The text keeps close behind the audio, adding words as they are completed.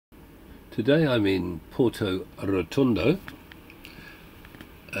Today I'm in Porto Rotondo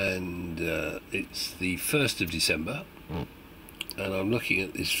and it's the 1st of December and I'm looking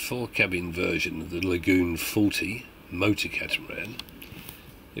at this 4-cabin version of the Lagoon 40 motor catamaran.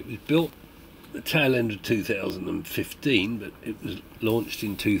 It was built at the tail end of 2015, but it was launched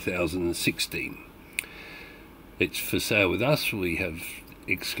in 2016. It's for sale with us, we have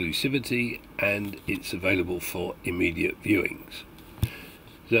exclusivity, and it's available for immediate viewings.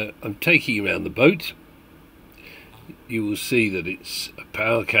 So I'm taking you around the boat. You will see that it's a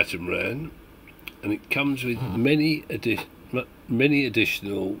power catamaran and it comes with many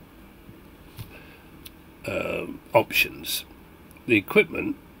additional options. The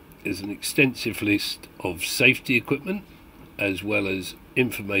equipment is an extensive list of safety equipment as well as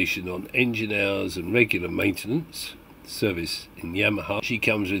information on engine hours and regular maintenance service in Yamaha. She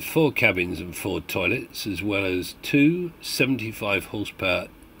comes with 4 cabins and 4 toilets as well as 2 75 horsepower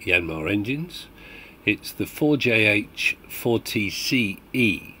Yanmar engines. It's the 4JH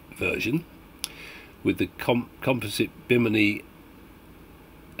 4TCE version with the composite bimini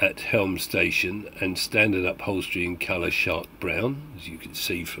at helm station and standard upholstery in colour shark brown, as you can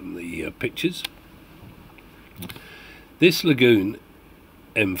see from the pictures. This Lagoon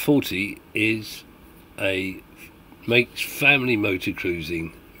M40 makes family motor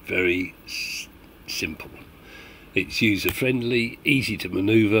cruising very simple. It's user-friendly, easy to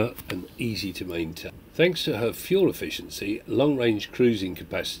manoeuvre and easy to maintain. Thanks to her fuel efficiency, long-range cruising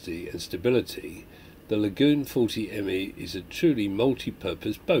capacity and stability, the Lagoon 40 ME is a truly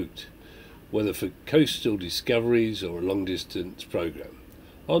multi-purpose boat, whether for coastal discoveries or a long-distance program.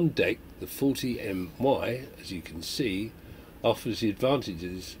 On deck, the 40 MY, as you can see, offers the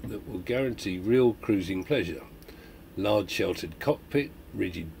advantages that will guarantee real cruising pleasure. Large sheltered cockpit,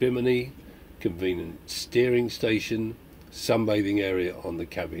 rigid bimini, convenient steering station, sunbathing area on the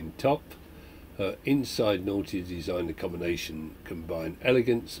cabin top. Her inside Naughty designed accommodation combine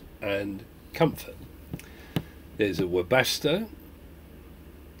elegance and comfort. There's a Webasto,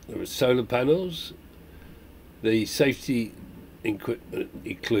 there are solar panels. The safety equipment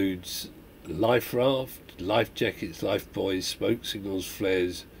includes life raft, life jackets, life buoys, smoke signals,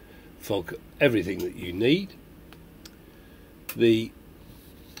 flares, fog, everything that you need.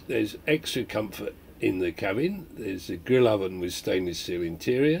 There's extra comfort in the cabin. There's a grill oven with stainless steel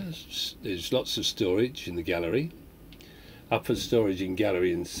interior. There's lots of storage in the gallery. Upper storage in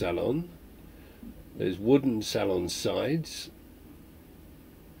gallery and salon. There's wooden salon sides.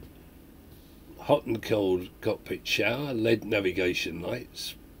 Hot and cold cockpit shower. LED navigation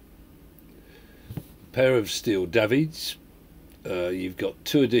lights. Pair of steel davits. You've got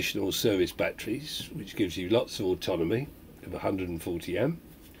 2 additional service batteries, which gives you lots of autonomy of 140 amp.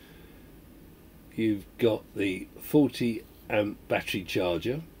 You've got the 40 amp battery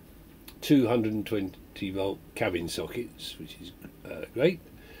charger, 220 volt cabin sockets, which is great.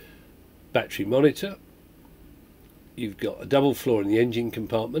 Battery monitor. You've got a double floor in the engine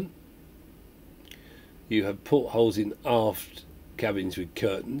compartment. You have portholes in aft cabins with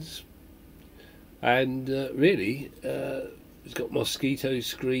curtains, and really it's got mosquito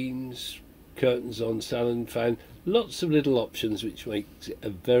screens, curtains on salon fan, lots of little options which makes it a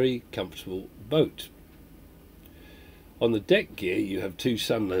very comfortable boat. On the deck gear you have 2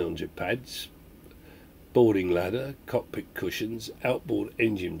 sun lounger pads, boarding ladder, cockpit cushions, outboard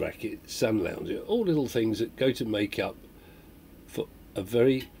engine bracket, sun lounger, all little things that go to make up for a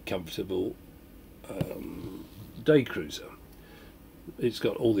very comfortable day cruiser. It's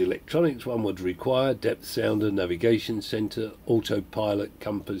got all the electronics one would require: depth sounder, navigation centre, autopilot,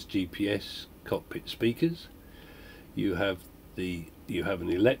 compass, GPS, cockpit speakers. You have an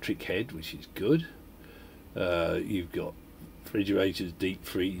electric head, which is good. You've got refrigerators, deep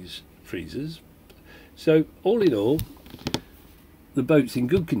freezers. So all in all, the boat's in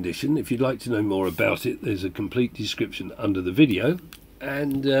good condition. If you'd like to know more about it, there's a complete description under the video,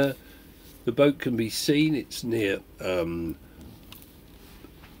 and the boat can be seen. It's near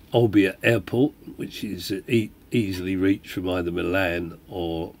Olbia Airport, which is easily reached from either Milan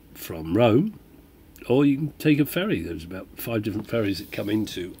or from Rome, or you can take a ferry. There's about 5 different ferries that come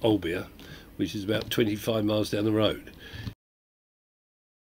into Olbia, which is about 25 miles down the road.